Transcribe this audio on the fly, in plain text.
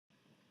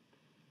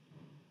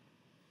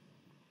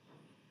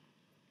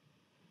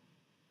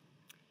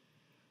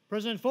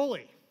President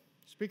Foley,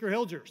 Speaker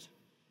Hilgers,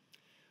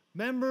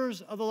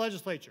 members of the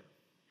legislature,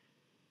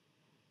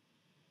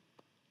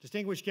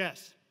 distinguished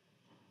guests,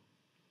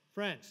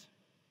 friends,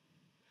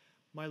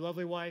 my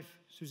lovely wife,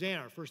 Suzanne,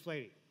 our First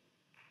Lady.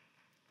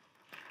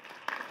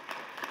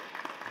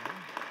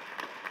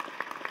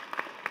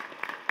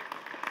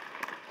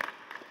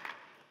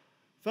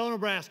 Fellow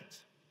Nebraskans,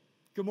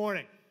 good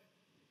morning.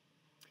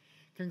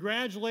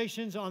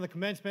 Congratulations on the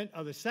commencement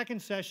of the second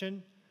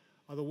session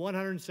of the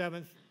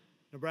 107th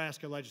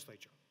Nebraska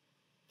Legislature.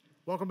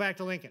 Welcome back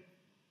to Lincoln.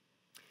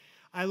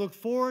 I look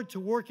forward to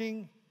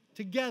working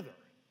together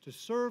to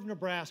serve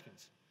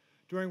Nebraskans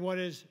during what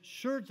is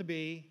sure to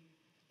be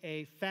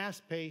a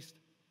fast-paced,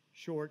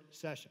 short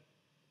session.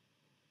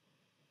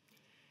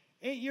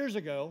 8 years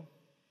ago,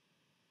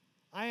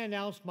 I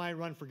announced my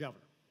run for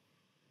governor.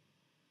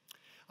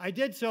 I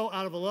did so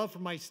out of a love for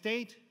my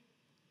state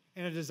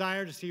and a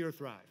desire to see her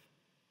thrive.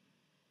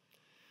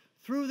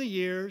 Through the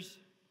years,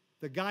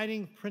 the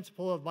guiding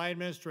principle of my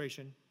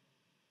administration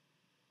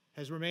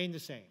has remained the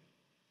same: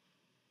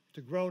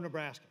 to grow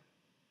Nebraska.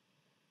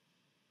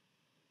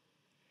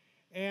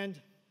 And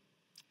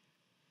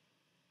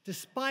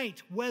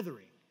despite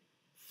weathering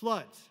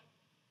floods,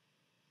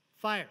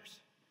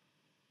 fires,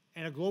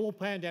 and a global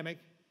pandemic,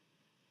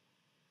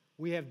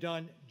 we have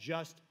done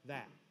just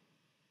that.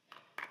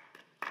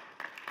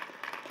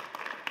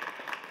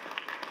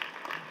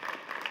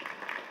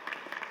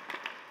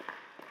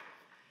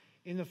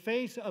 In the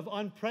face of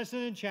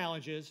unprecedented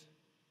challenges,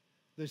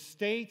 the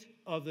state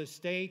of the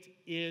state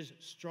is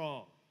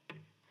strong.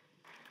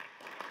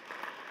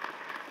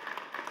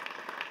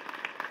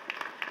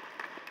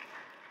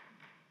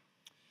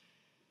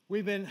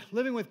 We've been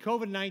living with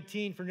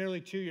COVID-19 for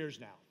nearly 2 years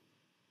now.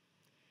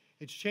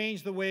 It's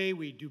changed the way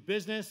we do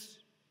business,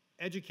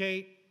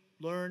 educate,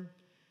 learn,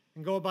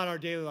 and go about our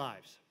daily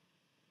lives.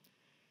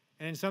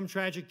 And in some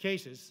tragic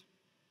cases,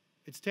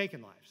 it's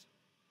taken lives.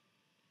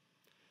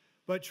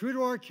 But true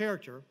to our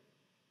character,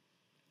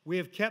 we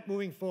have kept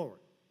moving forward.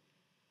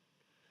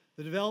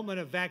 The development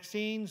of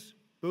vaccines,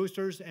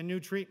 boosters, and new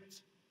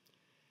treatments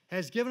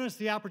has given us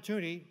the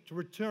opportunity to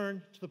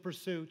return to the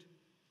pursuit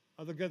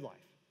of the good life.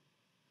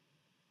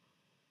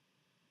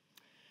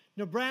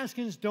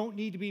 Nebraskans don't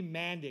need to be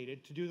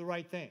mandated to do the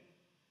right thing.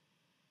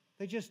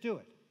 They just do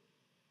it.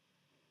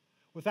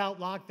 Without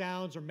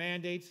lockdowns or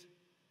mandates,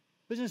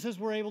 businesses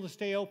were able to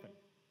stay open.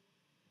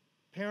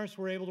 Parents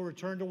were able to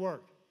return to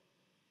work.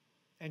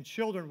 And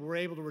children were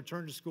able to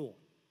return to school.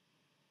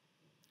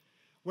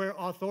 Where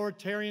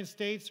authoritarian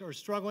states are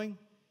struggling,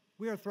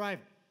 we are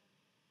thriving.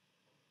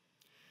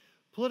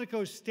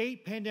 Politico's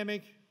state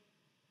pandemic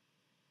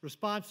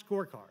response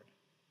scorecard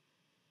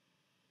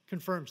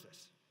confirms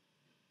this.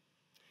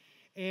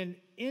 An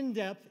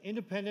in-depth,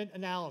 independent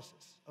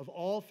analysis of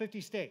all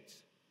 50 states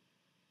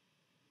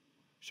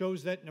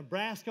shows that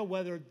Nebraska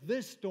weathered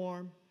this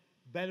storm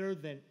better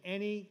than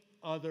any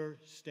other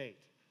state.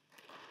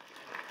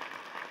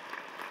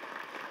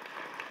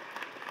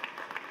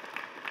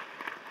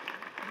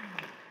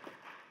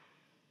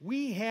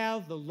 We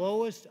have the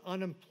lowest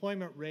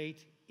unemployment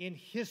rate in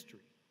history,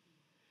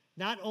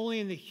 not only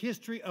in the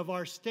history of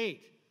our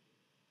state,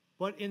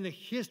 but in the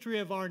history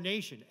of our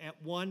nation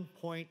at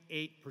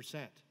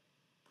 1.8%.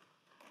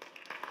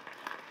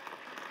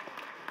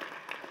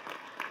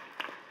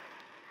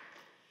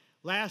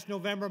 Last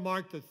November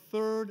marked the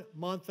third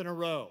month in a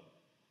row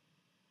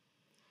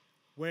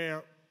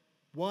where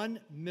 1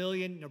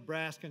 million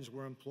Nebraskans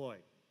were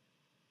employed,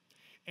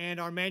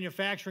 and our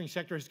manufacturing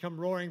sector has come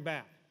roaring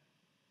back.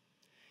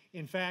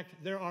 In fact,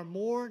 there are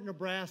more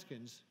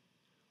Nebraskans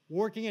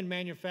working in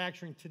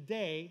manufacturing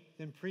today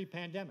than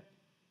pre-pandemic.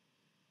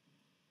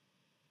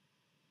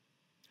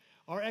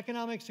 Our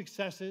economic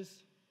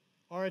successes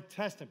are a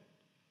testament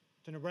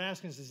to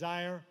Nebraskans'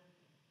 desire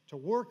to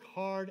work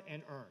hard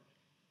and earn.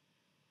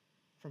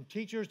 From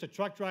teachers to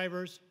truck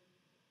drivers,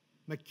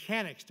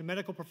 mechanics to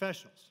medical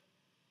professionals,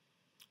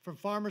 from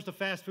farmers to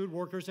fast food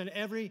workers, and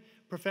every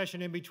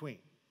profession in between.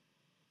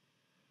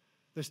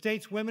 The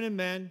state's women and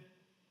men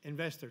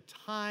invest their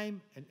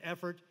time and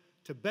effort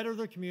to better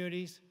their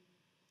communities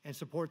and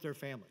support their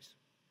families.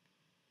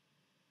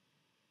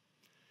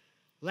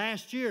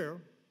 Last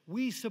year,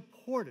 we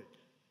supported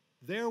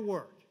their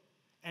work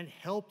and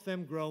helped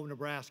them grow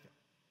Nebraska.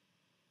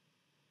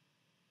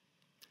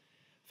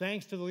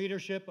 Thanks to the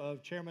leadership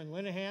of Chairwoman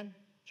Linehan,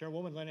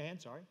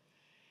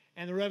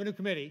 and the Revenue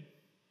Committee,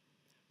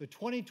 the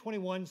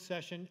 2021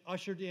 session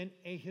ushered in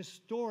a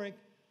historic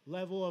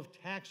level of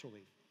tax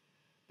relief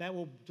that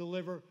will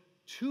deliver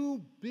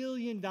 $2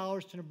 billion to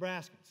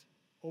Nebraskans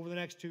over the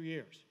next 2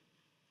 years.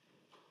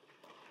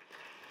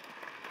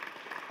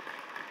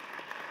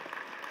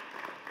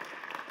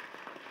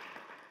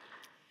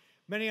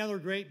 Many other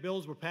great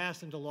bills were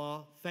passed into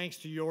law thanks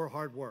to your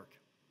hard work.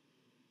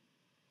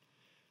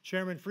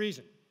 Chairman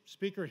Friesen,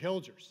 Speaker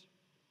Hilgers,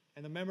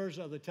 and the members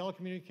of the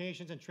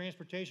Telecommunications and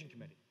Transportation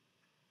Committee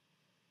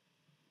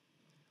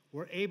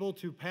were able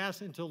to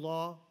pass into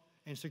law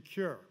and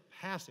secure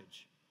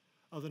passage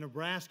of the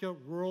Nebraska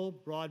Rural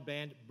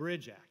Broadband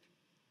Bridge Act.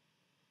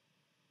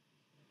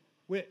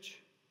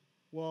 which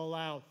will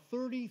allow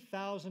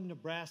 30,000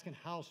 Nebraskan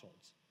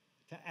households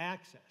to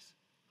access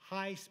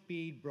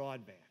high-speed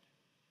broadband.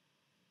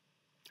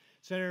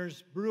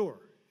 Senators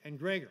Brewer and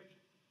Gregor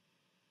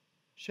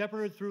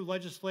shepherded through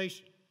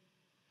legislation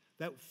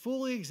that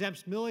fully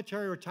exempts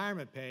military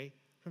retirement pay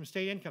from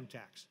state income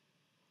tax.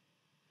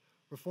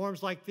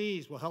 Reforms like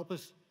these will help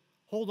us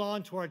hold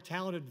on to our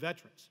talented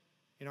veterans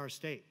in our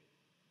state.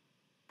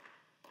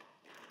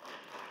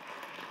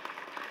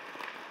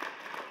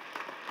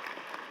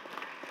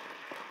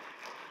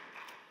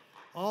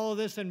 All of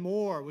this and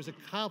more was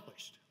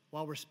accomplished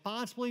while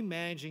responsibly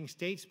managing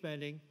state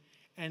spending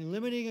and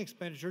limiting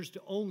expenditures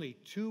to only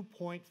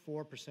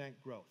 2.4%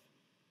 growth.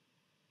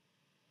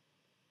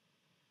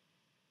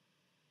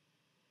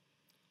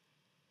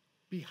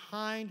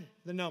 Behind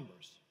the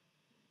numbers,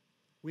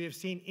 we have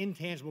seen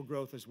intangible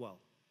growth as well.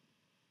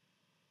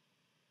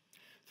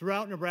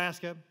 Throughout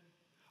Nebraska,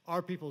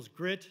 our people's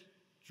grit,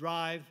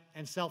 drive,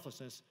 and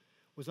selflessness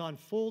was on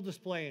full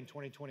display in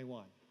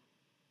 2021.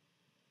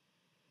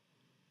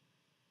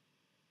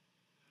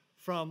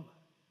 From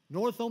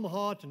North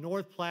Omaha to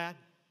North Platte,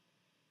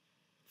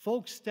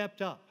 folks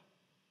stepped up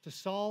to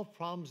solve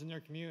problems in their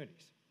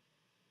communities.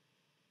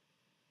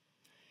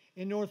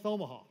 In North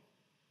Omaha,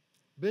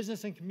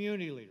 business and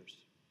community leaders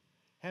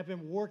have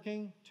been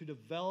working to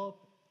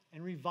develop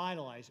and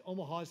revitalize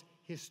Omaha's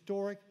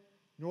historic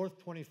North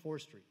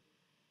 24th Street.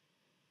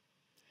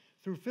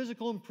 Through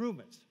physical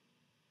improvements,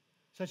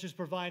 such as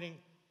providing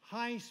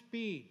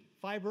high-speed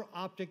fiber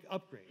optic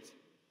upgrades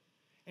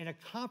and a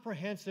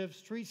comprehensive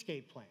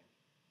streetscape plan,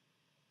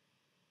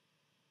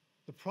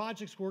 the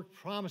project's work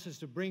promises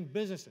to bring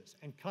businesses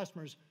and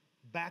customers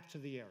back to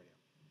the area.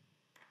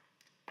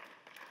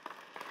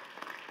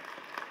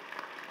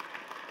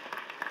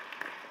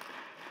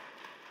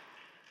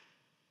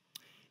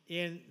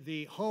 In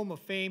the home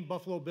of famed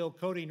Buffalo Bill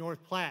Cody,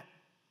 North Platte,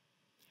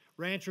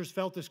 ranchers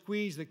felt the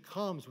squeeze that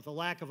comes with a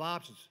lack of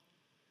options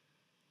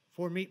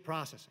for meat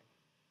processing.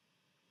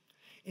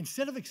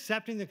 Instead of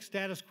accepting the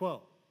status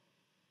quo,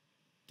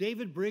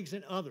 David Briggs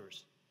and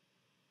others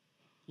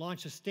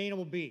launched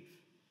Sustainable Beef,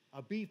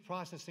 a beef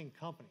processing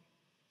company,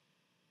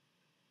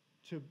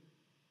 to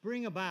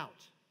bring about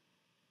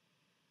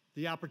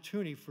the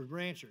opportunity for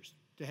ranchers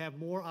to have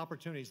more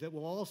opportunities that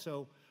will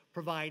also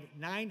provide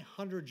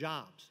 900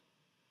 jobs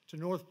to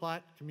North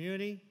Platte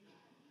community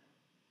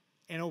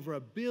and over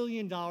 $1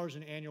 billion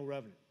in annual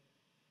revenue.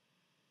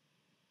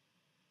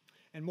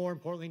 And more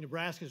importantly,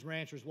 Nebraska's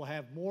ranchers will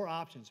have more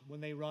options when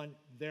they run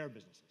their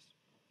businesses.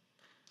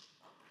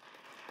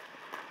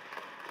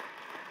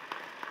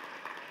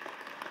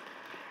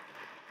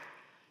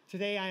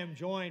 Today, I am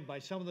joined by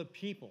some of the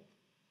people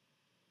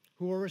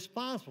who are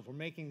responsible for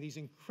making these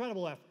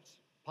incredible efforts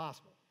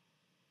possible.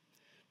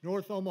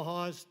 North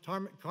Omaha's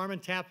Carmen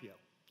Tapio,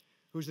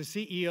 who's the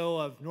CEO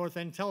of North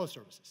End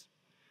Teleservices.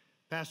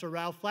 Pastor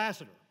Ralph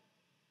Lassiter,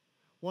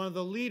 one of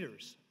the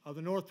leaders of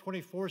the North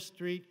 24th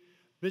Street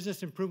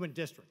Business Improvement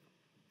District,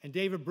 and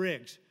David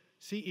Briggs,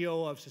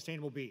 CEO of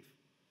Sustainable Beef.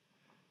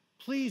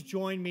 Please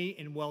join me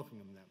in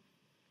welcoming them.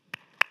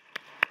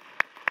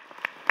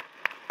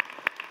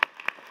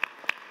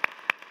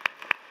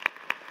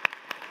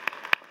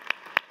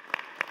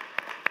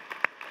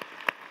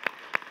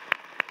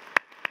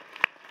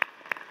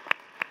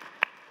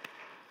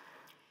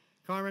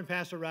 Carmen,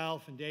 Pastor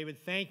Ralph, and David,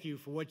 thank you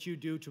for what you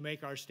do to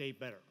make our state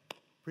better.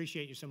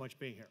 Appreciate you so much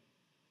being here.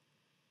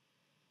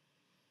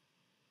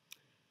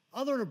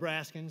 Other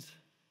Nebraskans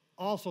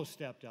also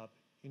stepped up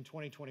in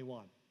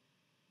 2021.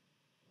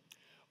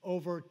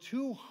 Over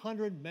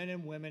 200 men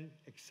and women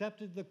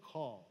accepted the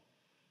call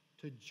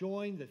to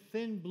join the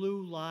thin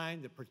blue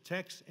line that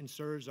protects and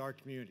serves our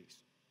communities.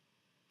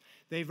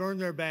 They've earned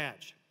their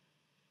badge.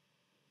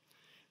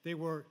 They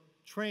were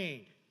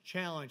trained,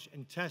 challenged,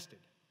 and tested,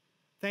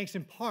 thanks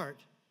in part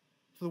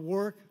to the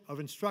work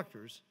of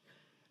instructors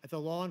at the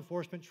Law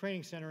Enforcement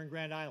Training Center in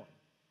Grand Island.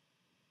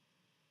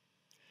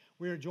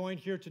 We are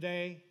joined here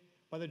today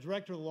by the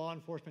Director of the Law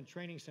Enforcement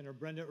Training Center,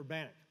 Brenda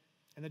Urbanek,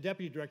 and the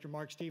Deputy Director,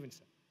 Mark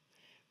Stevenson.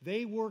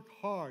 They work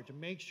hard to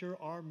make sure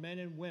our men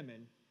and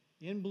women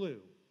in blue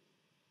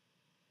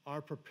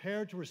are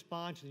prepared to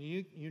respond to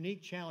the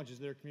unique challenges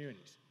of their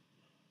communities.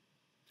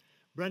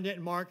 Brenda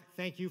and Mark,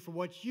 thank you for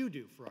what you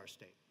do for our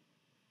state.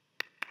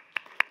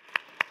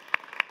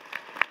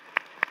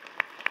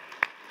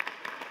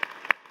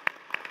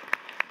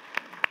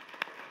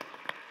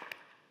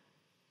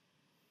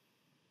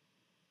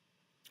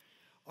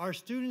 Our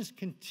students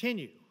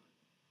continue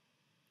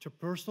to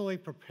personally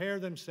prepare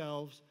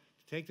themselves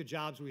to take the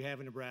jobs we have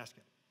in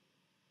Nebraska.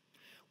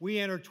 We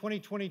enter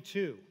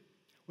 2022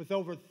 with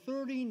over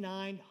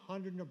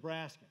 3,900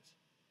 Nebraskans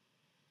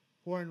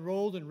who are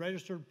enrolled in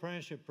registered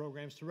apprenticeship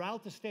programs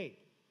throughout the state,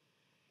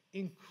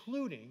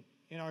 including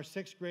in our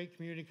 6 great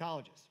community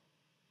colleges.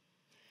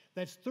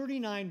 That's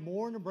 39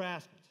 more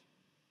Nebraskans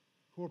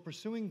who are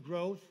pursuing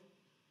growth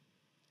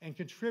and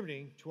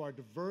contributing to our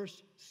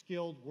diverse,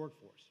 skilled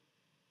workforce.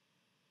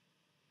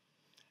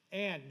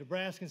 And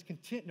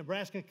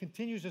Nebraska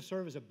continues to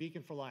serve as a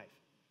beacon for life.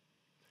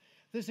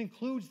 This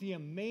includes the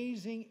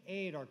amazing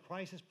aid our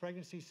crisis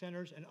pregnancy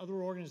centers and other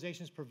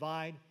organizations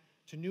provide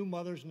to new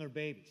mothers and their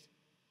babies.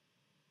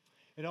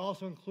 It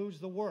also includes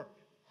the work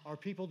our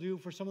people do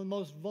for some of the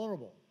most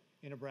vulnerable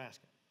in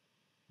Nebraska,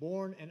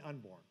 born and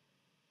unborn.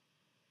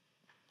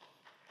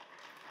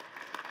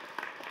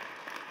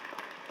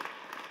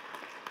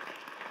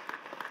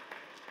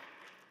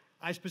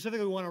 I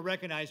specifically want to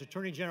recognize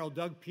Attorney General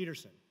Doug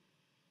Peterson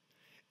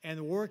and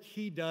the work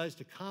he does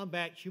to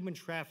combat human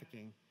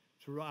trafficking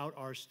throughout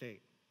our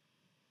state.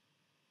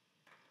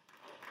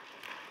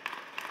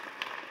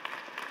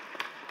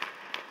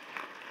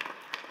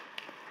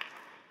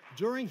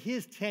 During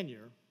his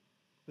tenure,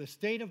 the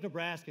state of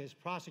Nebraska has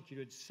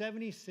prosecuted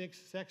 76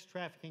 sex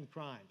trafficking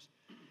crimes,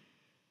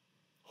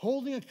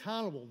 holding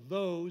accountable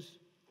those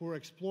who are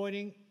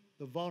exploiting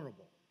the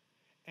vulnerable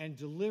and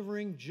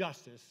delivering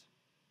justice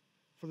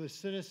for the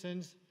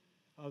citizens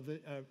of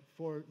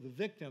for the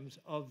victims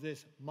of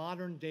this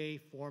modern-day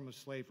form of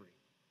slavery.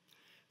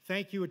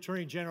 Thank you,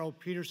 Attorney General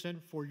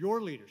Peterson, for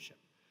your leadership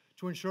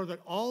to ensure that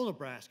all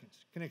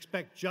Nebraskans can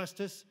expect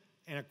justice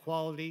and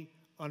equality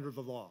under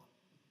the law.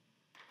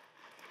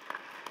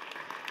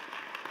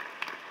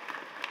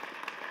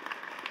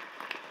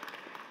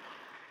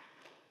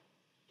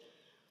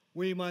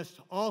 We must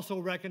also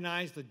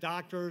recognize the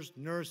doctors,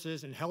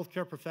 nurses, and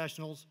healthcare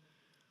professionals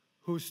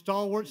whose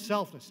stalwart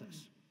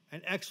selflessness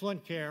and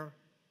excellent care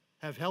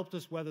have helped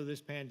us weather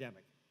this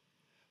pandemic.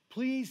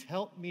 Please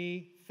help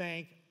me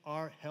thank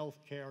our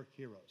healthcare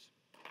heroes.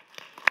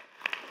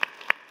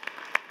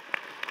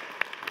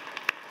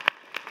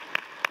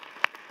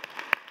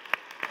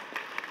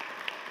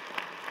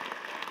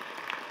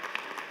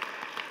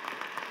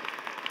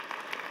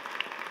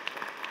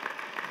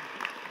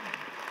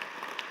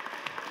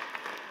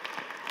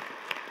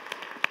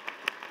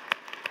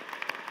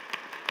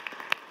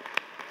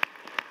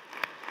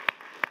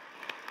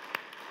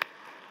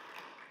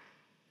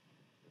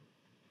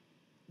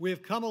 We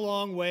have come a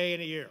long way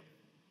in a year,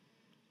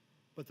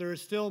 but there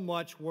is still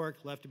much work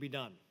left to be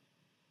done.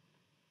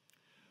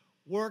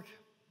 Work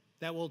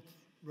that will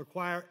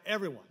require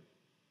everyone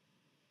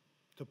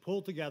to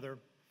pull together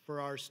for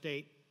our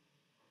state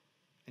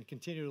and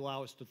continue to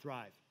allow us to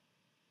thrive.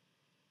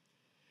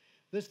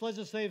 This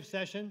legislative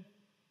session,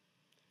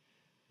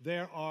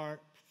 there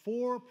are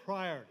 4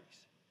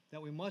 priorities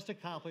that we must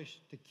accomplish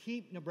to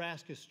keep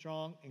Nebraska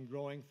strong and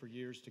growing for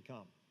years to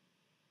come.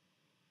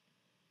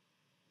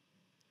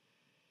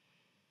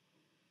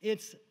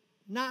 It's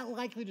not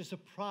likely to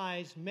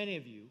surprise many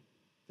of you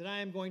that I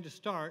am going to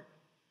start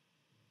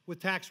with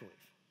tax relief.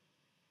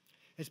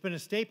 It's been a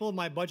staple of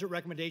my budget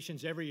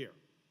recommendations every year.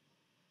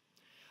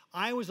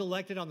 I was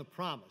elected on the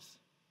promise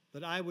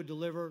that I would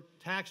deliver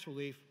tax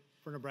relief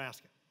for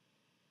Nebraska.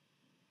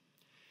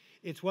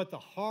 It's what the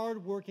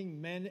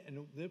hard-working men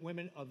and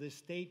women of this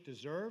state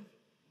deserve,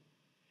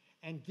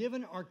 and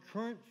given our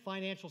current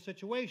financial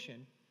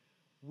situation,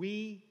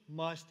 we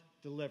must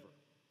deliver.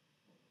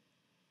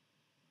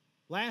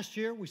 Last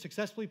year, we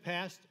successfully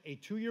passed a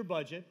 2-year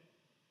budget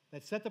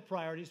that set the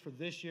priorities for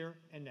this year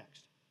and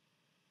next.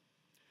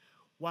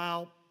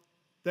 While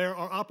there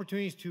are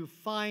opportunities to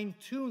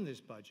fine-tune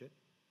this budget,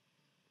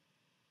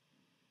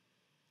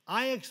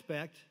 I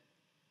expect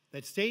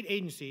that state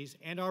agencies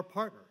and our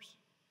partners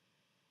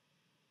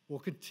will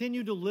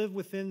continue to live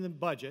within the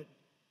budget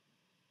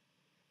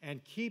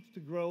and keep the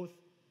growth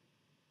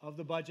of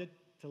the budget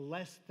to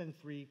less than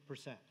 3%.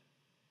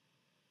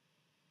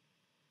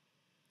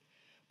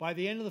 By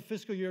the end of the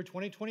fiscal year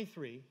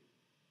 2023,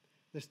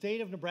 the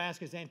state of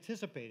Nebraska is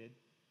anticipated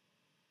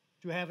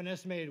to have an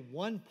estimated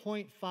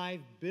 $1.5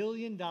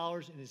 billion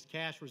in its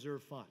cash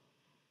reserve fund.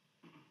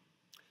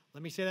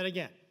 Let me say that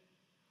again,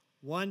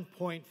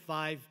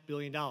 $1.5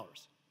 billion. Okay.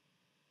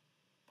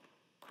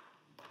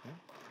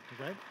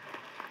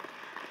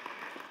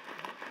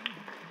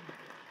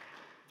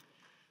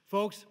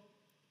 Folks,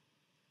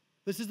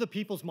 this is the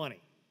people's money,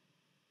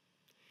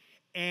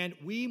 and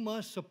we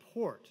must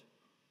support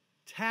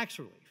tax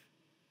relief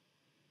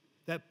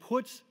that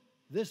puts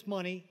this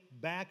money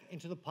back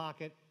into the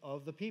pocket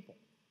of the people.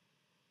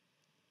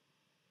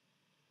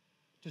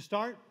 To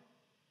start,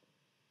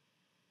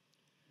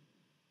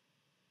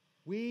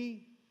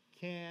 we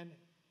can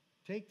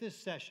take this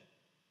session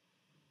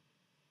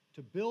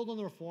to build on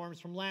the reforms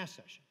from last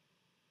session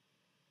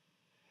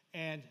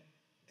and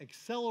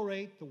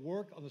accelerate the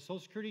work on the Social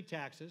Security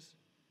taxes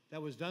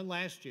that was done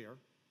last year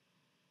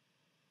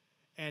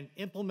and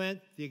implement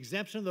the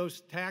exemption of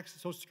those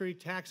Social Security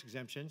tax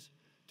exemptions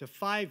to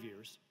 5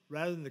 years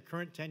rather than the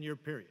current 10-year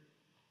period.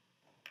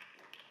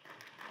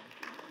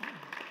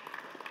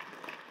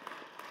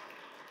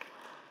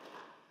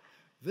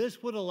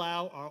 This would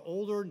allow our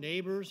older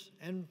neighbors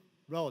and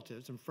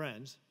relatives and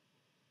friends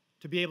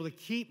to be able to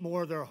keep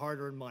more of their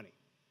hard-earned money.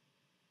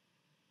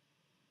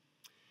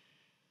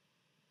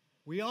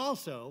 We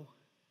also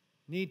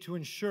need to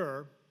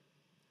ensure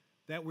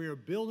that we are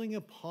building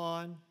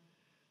upon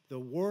the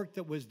work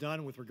that was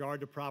done with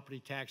regard to property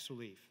tax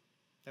relief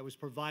that was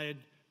provided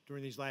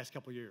during these last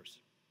couple years.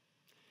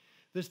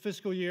 This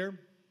fiscal year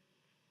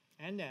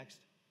and next,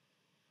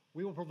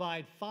 we will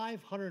provide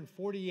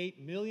 $548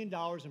 million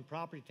in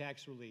property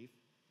tax relief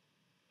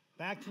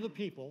back to the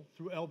people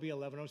through LB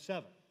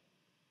 1107.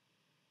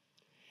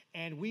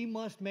 And we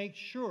must make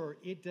sure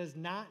it does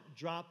not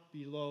drop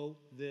below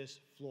this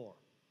floor.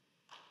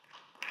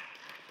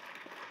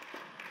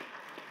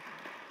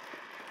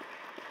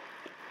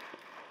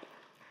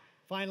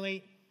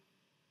 Finally,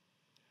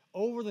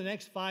 over the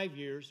next 5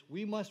 years,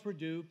 we must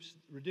reduce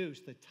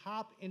the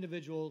top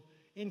individual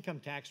income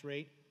tax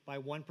rate by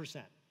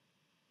 1%,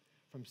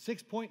 from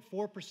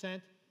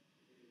 6.84%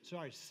 to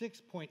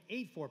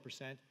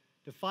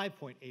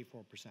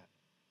 5.84%.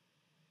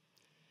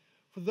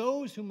 For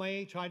those who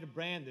may try to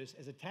brand this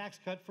as a tax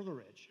cut for the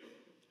rich,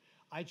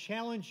 I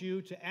challenge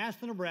you to ask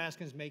the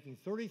Nebraskans making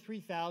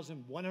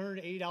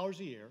 $33,180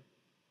 a year,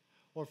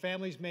 or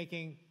families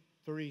making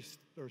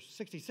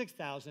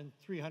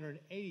 $66,320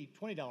 a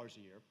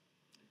year,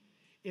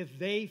 if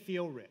they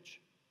feel rich.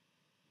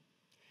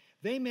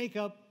 They make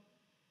up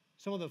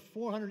some of the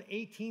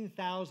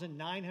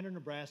 418,900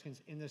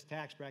 Nebraskans in this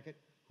tax bracket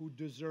who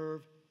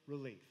deserve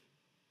relief.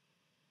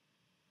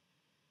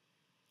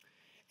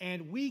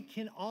 And we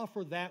can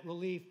offer that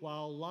relief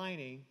while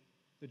aligning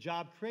the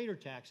job creator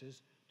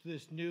taxes to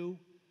this new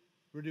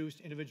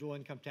reduced individual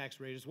income tax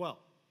rate as well.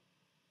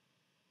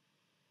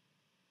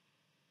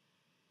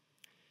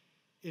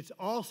 It's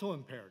also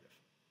imperative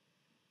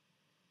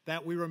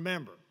that we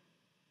remember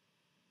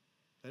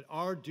that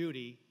our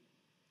duty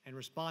and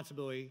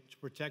responsibility to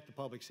protect the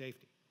public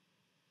safety.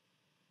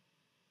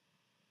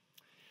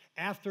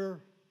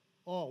 After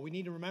all, we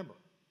need to remember,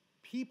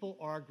 people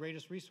are our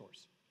greatest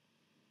resource.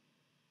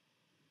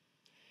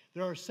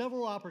 There are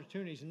several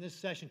opportunities in this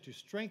session to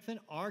strengthen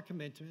our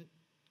commitment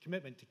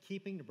to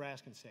keeping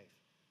Nebraskans safe.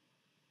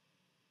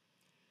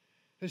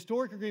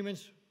 Historic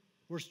agreements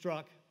were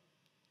struck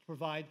to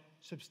provide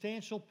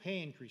substantial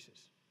pay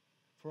increases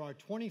for our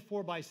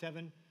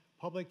 24/7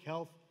 public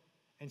health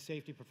and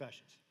safety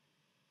professions.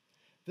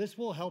 This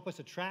will help us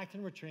attract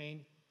and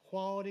retain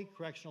quality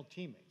correctional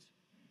teammates.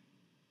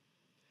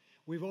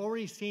 We've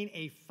already seen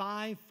a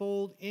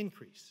 5-fold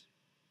increase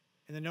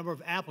in the number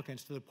of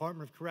applicants to the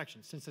Department of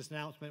Corrections since this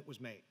announcement was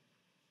made.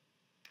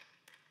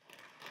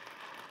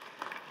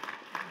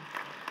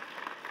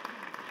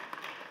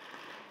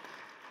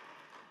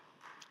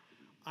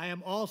 I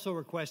am also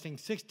requesting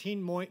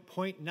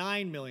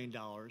 $16.9 million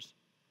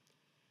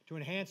to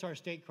enhance our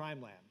state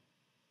crime lab,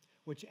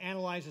 which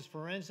analyzes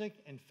forensic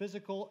and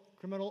physical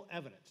criminal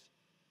evidence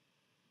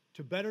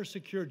to better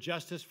secure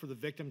justice for the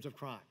victims of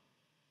crime,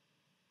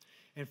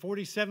 and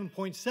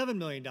 $47.7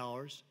 million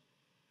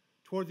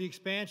toward the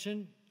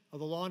expansion of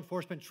the Law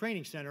Enforcement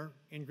Training Center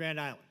in Grand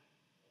Island.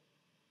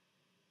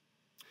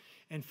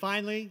 And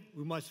finally,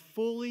 we must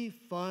fully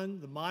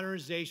fund the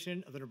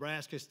modernization of the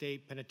Nebraska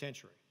State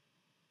Penitentiary.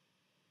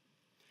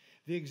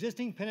 The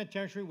existing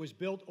penitentiary was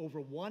built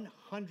over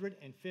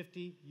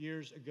 150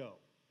 years ago.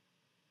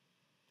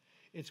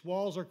 Its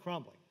walls are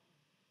crumbling,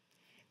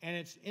 and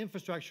its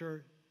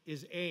infrastructure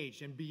is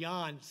aged and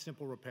beyond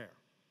simple repair.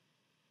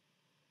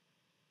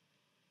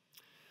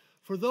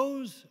 For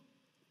those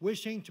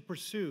wishing to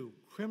pursue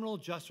criminal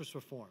justice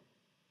reform,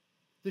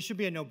 this should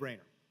be a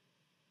no-brainer.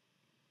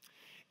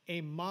 A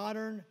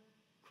modern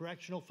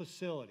correctional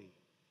facility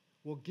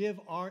will give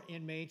our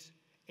inmates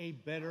a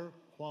better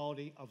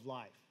quality of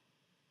life.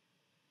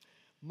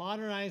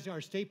 Modernizing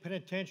our state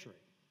penitentiary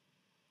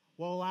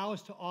will allow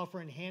us to offer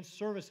enhanced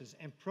services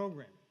and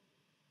programming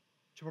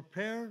to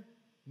prepare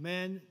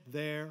men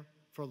there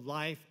for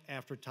life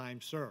after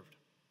time served.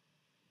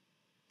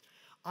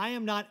 I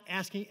am not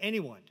asking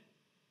anyone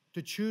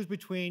to choose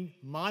between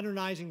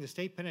modernizing the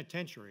state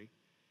penitentiary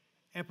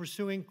and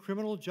pursuing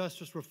criminal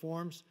justice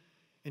reforms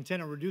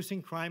intent on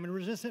reducing crime and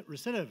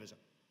recidivism.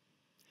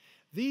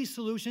 These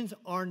solutions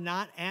are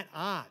not at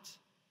odds.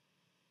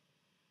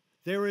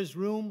 There is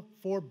room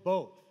for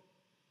both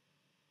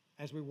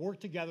as we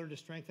work together to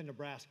strengthen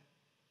Nebraska.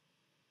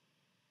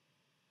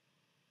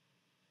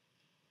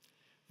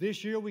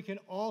 This year, we can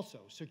also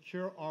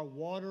secure our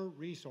water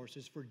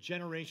resources for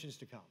generations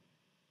to come.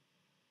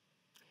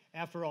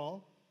 After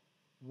all,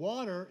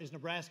 water is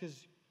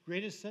Nebraska's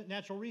greatest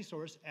natural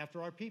resource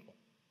after our people.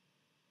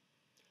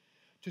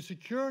 To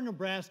secure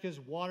Nebraska's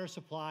water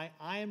supply,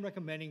 I am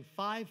recommending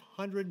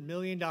 $500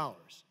 million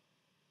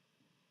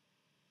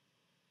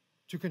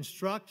to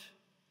construct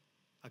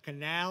a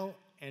canal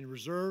and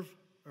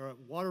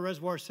water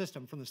reservoir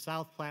system from the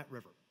South Platte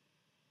River.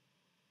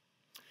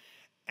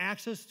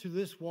 Access to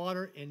this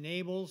water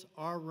enables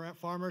our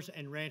farmers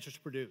and ranchers to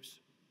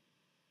produce.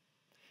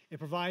 It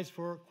provides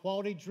for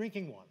quality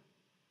drinking water.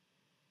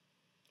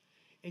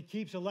 It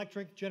keeps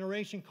electric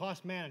generation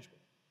cost manageable.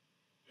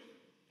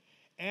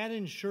 And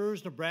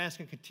ensures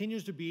Nebraska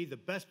continues to be the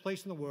best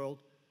place in the world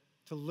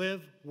to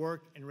live,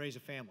 work, and raise a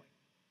family.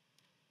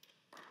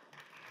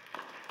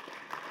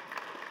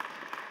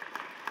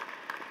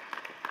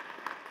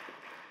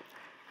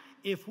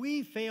 If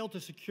we fail to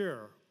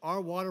secure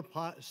our water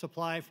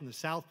supply from the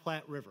South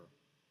Platte River,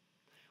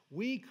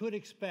 we could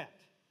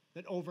expect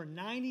that over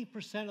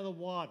 90% of the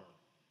water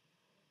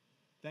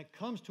that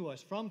comes to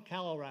us from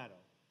Colorado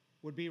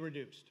would be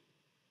reduced.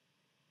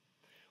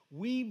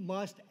 We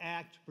must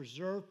act to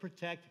preserve,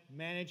 protect,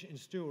 manage, and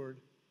steward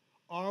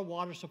our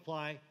water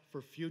supply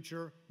for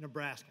future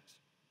Nebraskans.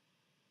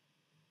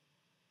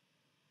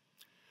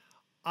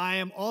 I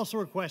am also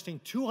requesting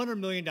 $200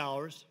 million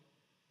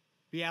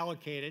be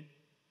allocated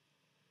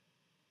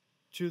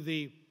to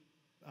the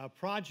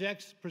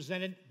projects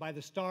presented by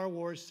the Star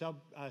Wars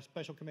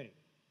Special Committee.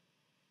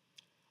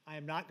 I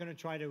am not going to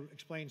try to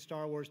explain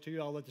Star Wars to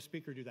you. I'll let the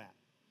speaker do that.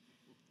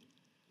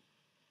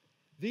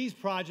 These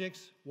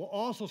projects will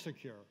also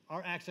secure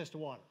our access to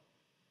water,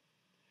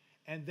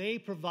 and they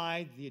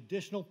provide the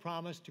additional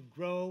promise to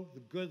grow the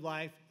good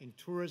life in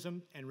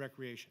tourism and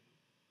recreation.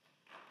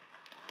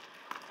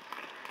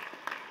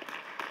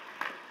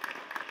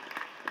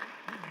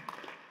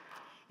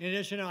 In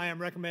addition, I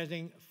am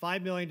recommending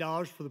 $5 million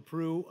for the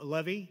Peru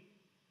levee,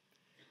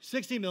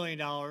 $60 million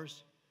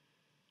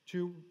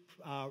to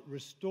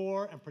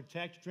restore and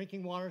protect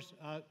drinking water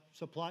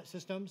supply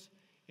systems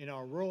in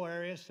our rural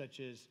areas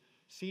such as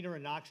Cedar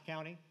and Knox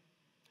County,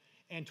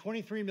 and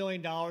 $23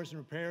 million in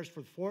repairs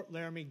for the Fort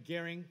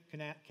Laramie-Gehring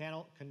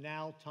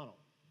Canal Tunnel.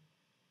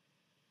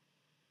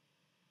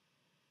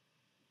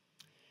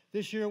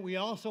 This year, we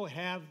also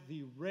have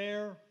the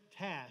rare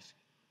task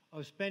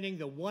of spending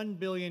the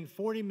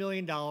 $1.04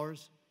 billion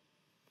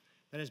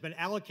that has been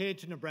allocated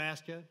to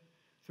Nebraska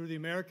through the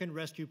American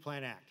Rescue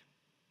Plan Act.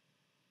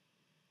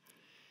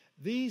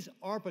 These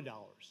ARPA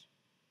dollars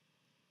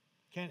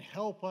can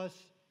help us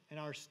and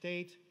our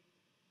state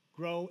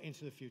grow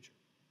into the future.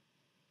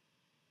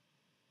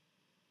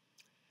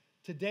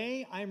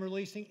 Today, I am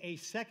releasing a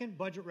second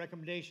budget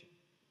recommendation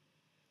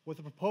with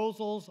the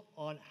proposals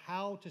on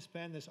how to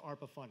spend this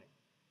ARPA funding.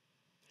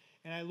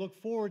 And I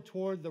look forward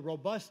toward the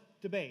robust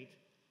debate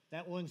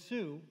that will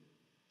ensue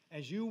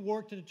as you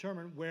work to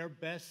determine where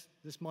best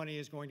this money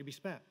is going to be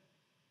spent.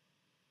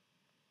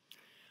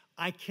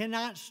 I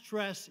cannot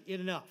stress it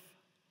enough.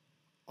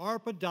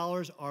 ARPA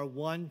dollars are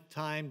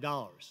one-time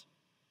dollars.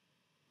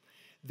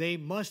 They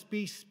must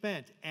be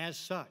spent as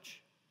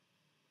such.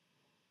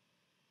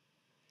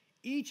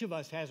 Each of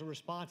us has a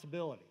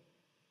responsibility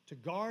to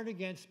guard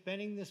against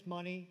spending this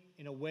money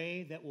in a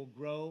way that will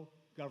grow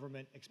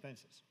government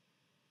expenses.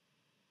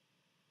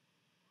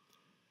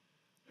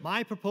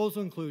 My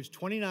proposal includes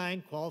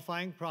 29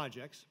 qualifying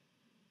projects,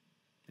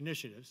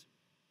 initiatives,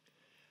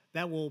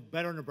 that will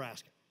better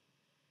Nebraska.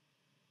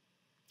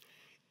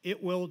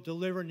 It will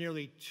deliver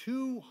nearly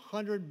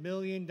 $200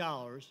 million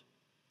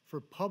for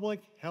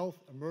public health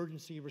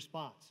emergency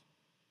response.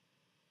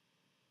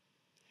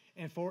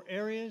 And for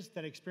areas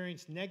that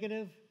experience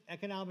negative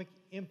economic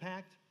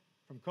impact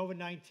from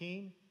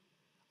COVID-19,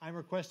 I'm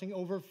requesting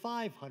over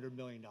 $500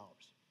 million.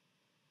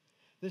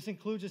 This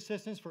includes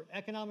assistance for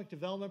economic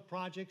development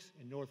projects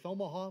in North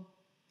Omaha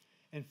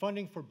and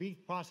funding for beef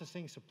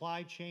processing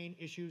supply chain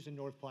issues in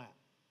North Platte.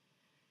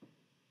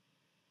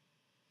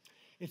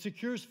 It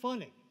secures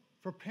funding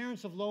for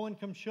parents of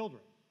low-income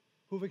children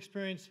who've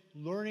experienced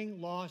learning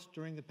loss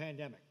during the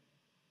pandemic.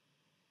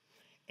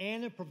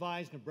 And it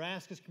provides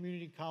Nebraska's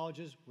community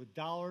colleges with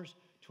dollars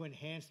to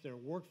enhance their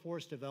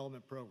workforce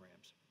development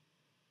programs.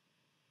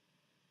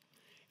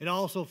 It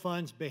also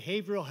funds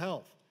behavioral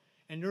health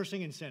and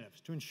nursing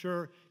incentives to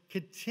ensure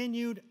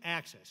continued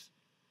access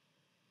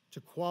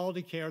to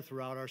quality care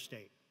throughout our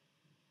state.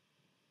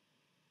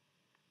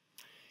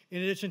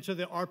 In addition to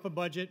the ARPA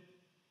budget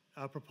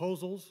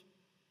proposals,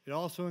 it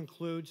also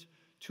includes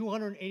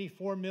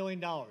 $284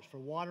 million for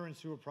water and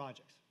sewer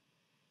projects.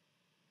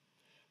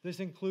 This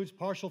includes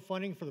partial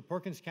funding for the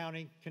Perkins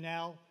County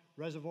Canal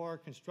Reservoir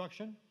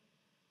construction,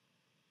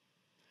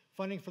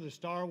 funding for the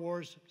Star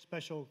Wars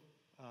Special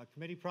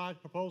Committee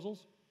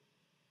proposals,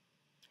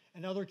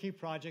 and other key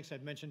projects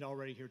I've mentioned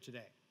already here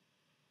today.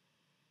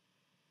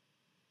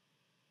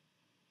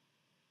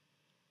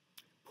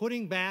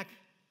 Putting back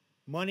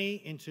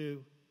money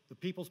into the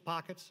people's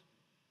pockets,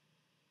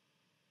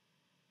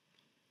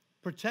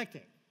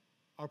 protecting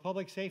our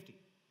public safety,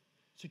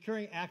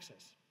 securing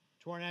access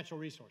to our natural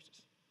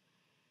resources,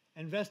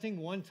 investing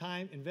in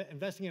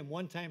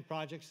one-time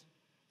projects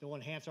that will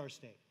enhance our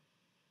state.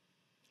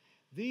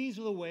 These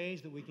are the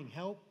ways that we can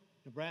help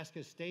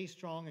Nebraska stay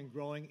strong and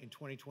growing in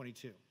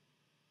 2022.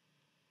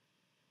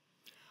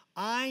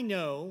 I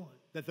know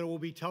that there will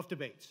be tough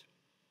debates,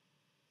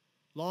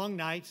 long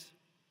nights,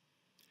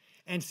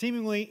 and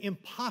seemingly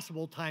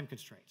impossible time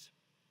constraints.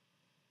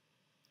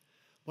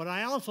 But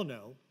I also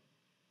know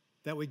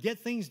that we get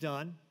things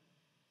done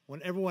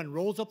when everyone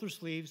rolls up their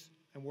sleeves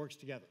and works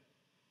together.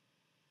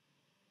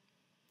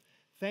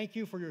 Thank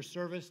you for your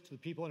service to the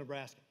people of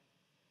Nebraska.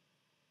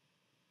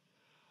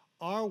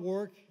 Our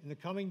work in the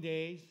coming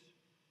days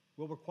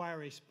will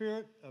require a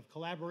spirit of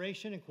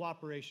collaboration and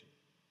cooperation,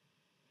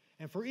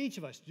 and for each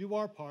of us to do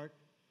our part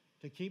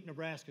to keep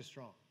Nebraska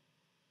strong.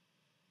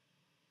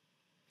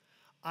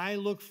 I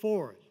look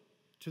forward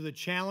to the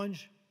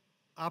challenge,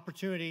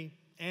 opportunity,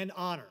 and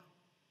honor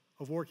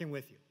of working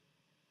with you.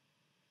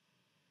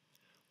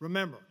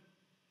 Remember,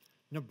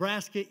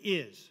 Nebraska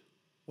is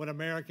what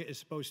America is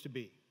supposed to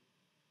be.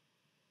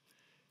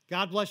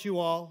 God bless you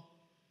all,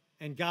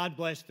 and God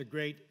bless the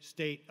great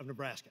state of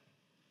Nebraska.